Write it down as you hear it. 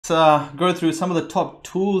go through some of the top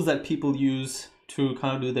tools that people use to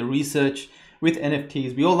kind of do their research with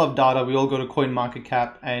NFTs. We all love data. We all go to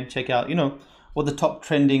CoinMarketCap and check out, what the top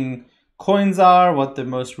trending coins are, what the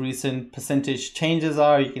most recent percentage changes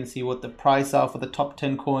are. You can see what the price are for the top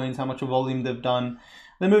 10 coins, how much volume they've done.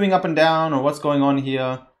 They're moving up and down, or what's going on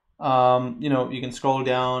here. You can scroll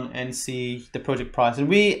down and see the project price. And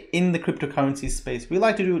we, in the cryptocurrency space, we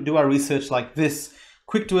like to do our research like this,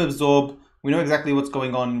 quick to absorb. We know exactly what's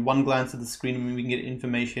going on. One glance at the screen, and we can get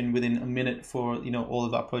information within a minute for all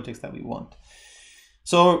of our projects that we want.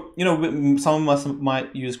 So some of us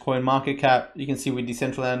might use CoinMarketCap. You can see with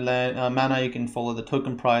decentralized manner, you can follow the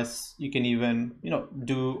token price. You can even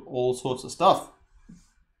do all sorts of stuff.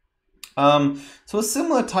 So a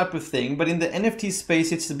similar type of thing, but in the NFT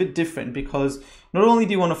space, it's a bit different, because not only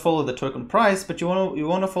do you want to follow the token price, but you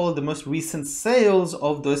want to follow the most recent sales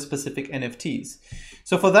of those specific NFTs.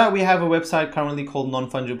 So for that, we have a website currently called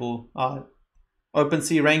Non-Fungible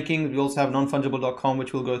OpenSea Rankings. We also have nonfungible.com,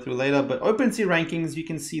 which we'll go through later. But OpenSea Rankings, you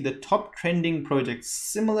can see the top trending projects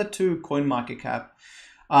similar to CoinMarketCap.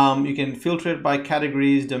 You can filter it by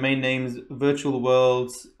categories, domain names, virtual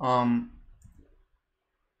worlds.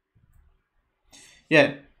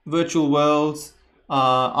 Virtual worlds,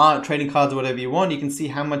 art, trading cards, or whatever you want. You can see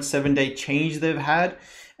how much 7-day change they've had,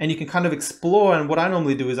 and you can kind of explore. And what I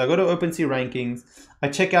normally do is I go to OpenSea Rankings, I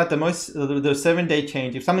check out the 7-day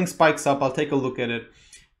change. If something spikes up, I'll take a look at it.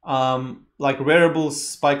 Like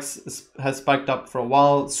Rareables has spiked up for a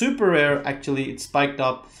while. Super Rare, actually, it spiked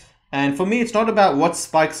up. And for me, it's not about what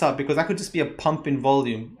spikes up, because that could just be a pump in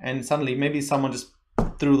volume, and suddenly maybe someone just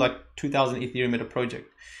threw like 2,000 Ethereum at a project.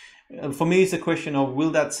 For me, it's a question of,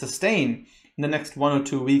 will that sustain in the next 1 or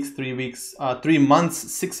 2 weeks, 3 weeks, 3 months,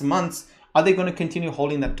 6 months? Are they going to continue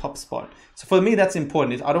holding that top spot? So for me, that's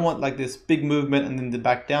important. I don't want like this big movement and then the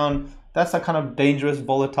back down. That's a kind of dangerous,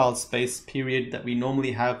 volatile space period that we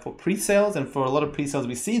normally have for pre-sales. And for a lot of pre-sales,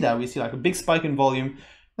 we see like a big spike in volume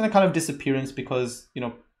and a kind of disappearance because,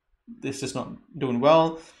 it's just not doing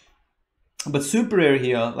well. But Super Rare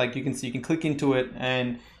here, like you can see, you can click into it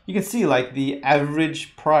and you can see like the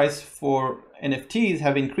average price for NFTs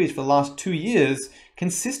have increased for the last 2 years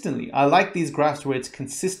consistently. I like these graphs where it's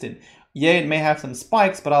consistent. Yeah, it may have some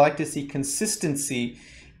spikes, but I like to see consistency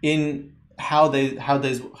in how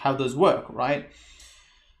those work, right?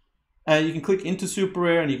 And you can click into Super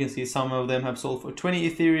Rare and you can see some of them have sold for 20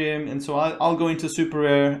 Ethereum. And so I'll go into Super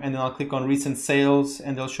Rare and then I'll click on recent sales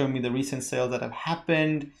and they'll show me the recent sales that have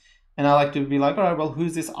happened. And I like to be like, all right, well,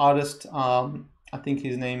 who's this artist? I think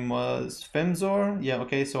his name was Femzor. Yeah,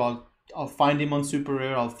 okay, so I'll find him on Super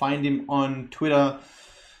Rare. I'll find him on Twitter.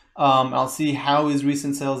 I'll see how his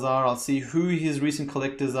recent sales are. I'll see who his recent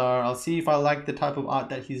collectors are. I'll see if I like the type of art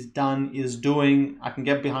that he's doing. I can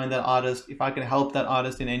get behind that artist if I can help that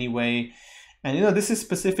artist in any way. And this is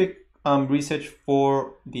specific research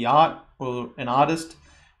for the art or an artist,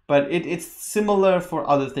 but it's similar for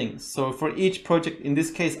other things. So for each project, in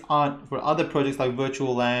this case art, for other projects like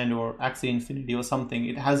Virtual Land or Axie Infinity or something,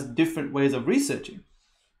 it has different ways of researching.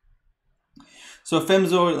 So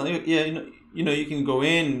Femzor, yeah, you can go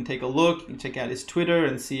in and take a look and check out his Twitter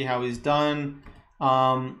and see how he's done.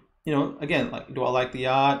 Again, like, do I like the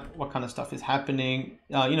art? What kind of stuff is happening?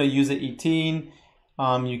 User 18.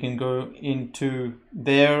 You can go into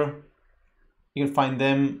there. You can find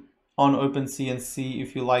them on OpenSea and see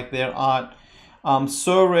if you like their art.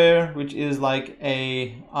 So Rare, which is like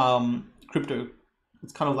a crypto.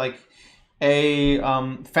 It's kind of like a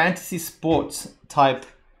fantasy sports type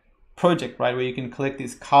project, right, where you can collect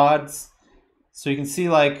these cards. So you can see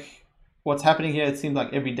like what's happening here. It seems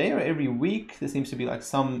like every day or every week there seems to be like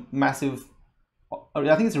some massive,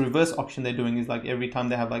 I think it's a reverse auction they're doing, is like every time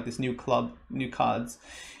they have like this new club, new cards,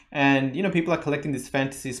 and people are collecting these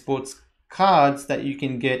fantasy sports cards that you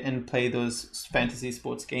can get and play those fantasy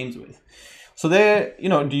sports games with. So there,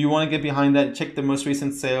 do you want to get behind that? Check the most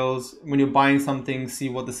recent sales. When you're buying something, see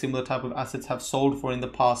what the similar type of assets have sold for in the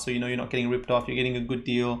past, so you're not getting ripped off, you're getting a good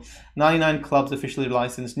deal. 99 clubs officially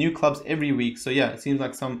licensed, new clubs every week. So yeah, it seems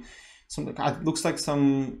like it looks like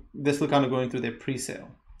they're still kind of going through their pre-sale,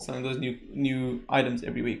 selling those new items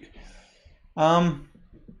every week.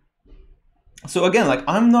 So again, like,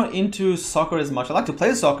 I'm not into soccer as much. I like to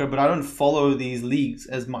play soccer, but I don't follow these leagues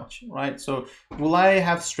as much, right? So will I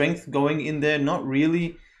have strength going in there? Not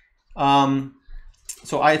really.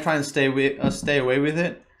 So I try and stay away with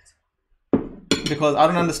it because I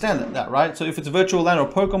don't understand that, right? So if it's Virtual Land or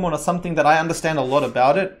Pokemon or something that I understand a lot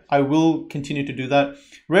about it, I will continue to do that.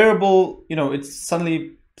 Rareable, it's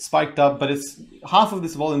suddenly spiked up, but it's half of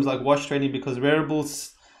this volume is like wash trading because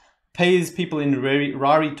Rareables pays people in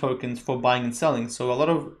Rari tokens for buying and selling. So a lot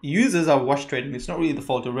of users are wash trading. It's not really the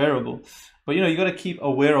fault of Rarible, but you got to keep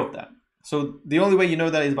aware of that. So the only way you know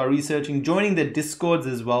that is by researching, joining their discords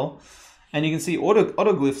as well. And you can see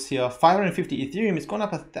autoglyphs here, 550 Ethereum. It's gone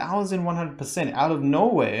up 1,100% out of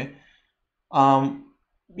nowhere.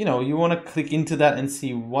 You want to click into that and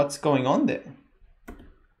see what's going on there.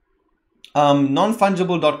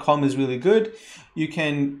 Nonfungible.com is really good. You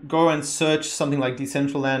can go and search something like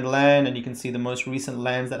Decentraland land, and you can see the most recent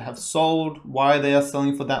lands that have sold, why they are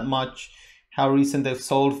selling for that much, how recent they've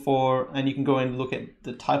sold for, and you can go and look at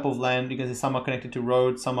the type of land. You can see some are connected to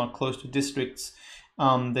roads, some are close to districts.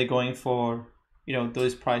 They're going for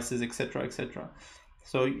those prices, etc., etc.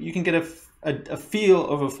 So you can get a feel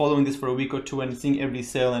of following this for a week or two and seeing every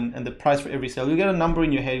sale and the price for every sale. You'll get a number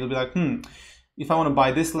in your head. You'll be like, if I want to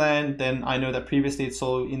buy this land, then I know that previously it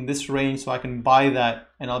sold in this range, so I can buy that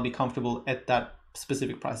and I'll be comfortable at that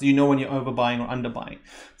specific price. You know when you're overbuying or underbuying.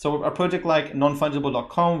 So a project like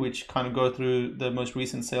nonfungible.com, which kind of go through the most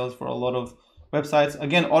recent sales for a lot of websites.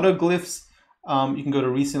 Again, autoglyphs, you can go to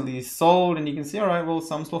recently sold and you can see, all right, well,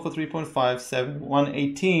 some sold for 3.57,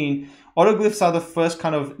 118. Autoglyphs are the first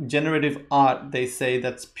kind of generative art, they say,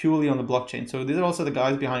 that's purely on the blockchain. So these are also the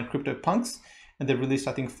guys behind CryptoPunks. And they've released,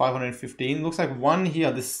 I think, 515. Looks like one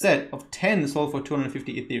here, the set of 10 sold for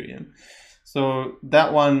 250 Ethereum. So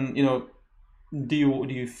that one, do you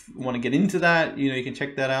want to get into that? You can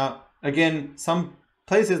check that out. Again, some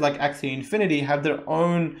places like Axie Infinity have their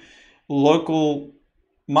own local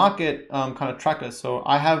market kind of trackers. So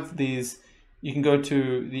I have these. You can go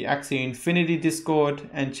to the Axie Infinity Discord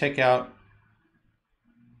and check out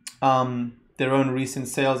their own recent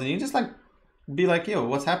sales, and you just be like, yo,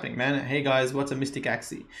 what's happening, man? Hey guys, what's a Mystic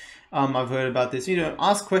Axie? I've heard about this.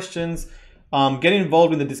 Ask questions, get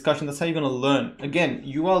involved in the discussion. That's how you're going to learn. Again,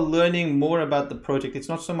 you are learning more about the project. It's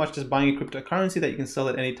not so much just buying a cryptocurrency that you can sell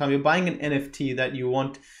at any time. You're buying an NFT that you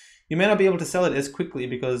want. You may not be able to sell it as quickly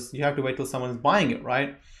because you have to wait till someone's buying it,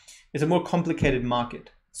 right? It's a more complicated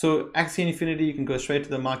market. So Axie Infinity, you can go straight to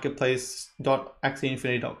the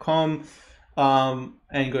marketplace.axieinfinity.com.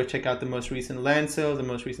 And go check out the most recent land sales, the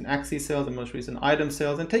most recent Axie sales, the most recent item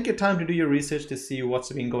sales, and take your time to do your research to see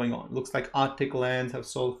what's been going on. Looks like Arctic lands have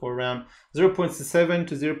sold for around 0.7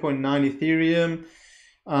 to 0.9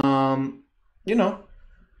 Ethereum.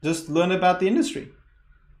 Just learn about the industry.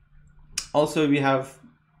 Also, we have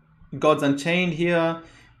Gods Unchained here,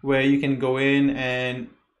 where you can go in and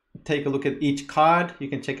take a look at each card. You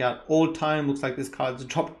can check out all time. Looks like this card's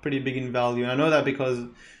dropped pretty big in value. And I know that because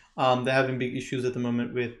they're having big issues at the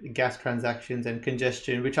moment with gas transactions and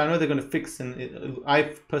congestion, which I know they're going to fix. And I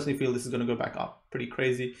personally feel this is going to go back up pretty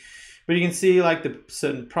crazy. But you can see the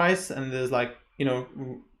certain price, and there's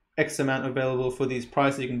X amount available for these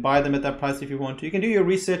prices. You can buy them at that price if you want to. You can do your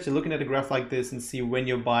research and looking at a graph like this and see when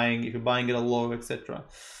you're buying, if you're buying at a low, etc.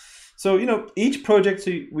 So, each project,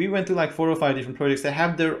 so we went through 4 or 5 different projects. They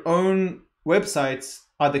have their own websites,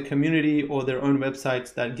 either community or their own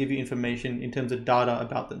websites that give you information in terms of data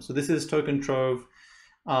about them. So this is Token Trove.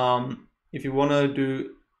 If you want to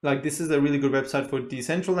do, this is a really good website for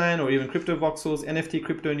Decentraland or even CryptoVoxels,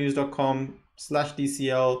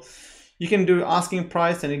 nftcryptonews.com/DCL. You can do asking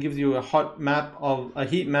price and it gives you a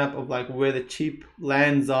heat map of where the cheap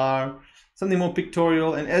lands are, something more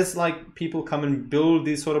pictorial. And as people come and build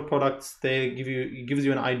these sort of products, it gives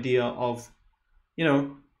you an idea of,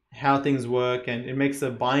 how things work, and it makes the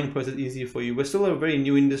buying process easier for you. We're still a very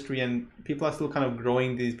new industry and people are still kind of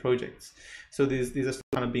growing these projects. So these are still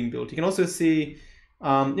kind of being built. You can also see,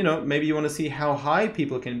 maybe you want to see how high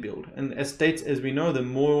people can build. And estates, as we know, the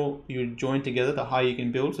more you join together, the higher you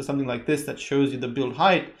can build. So something like this that shows you the build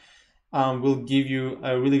height will give you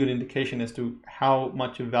a really good indication as to how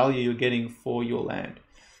much value you're getting for your land.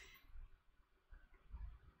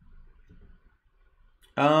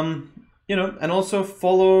 And also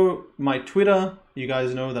follow my Twitter. You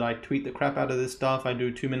guys know that I tweet the crap out of this stuff. I do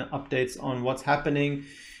 2-minute updates on what's happening.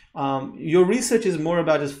 Your research is more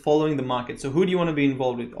about just following the market. So who do you want to be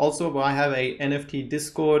involved with? Also, I have a NFT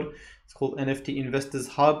Discord. It's called NFT Investors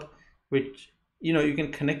Hub, which, you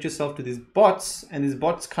can connect yourself to these bots, and these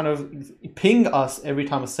bots kind of ping us every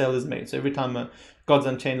time a sale is made. So every time a Gods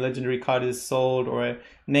Unchained legendary card is sold, or a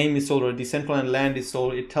name is sold, or a Decentraland land is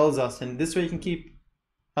sold, it tells us. And this way you can keep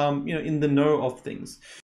in the know of things.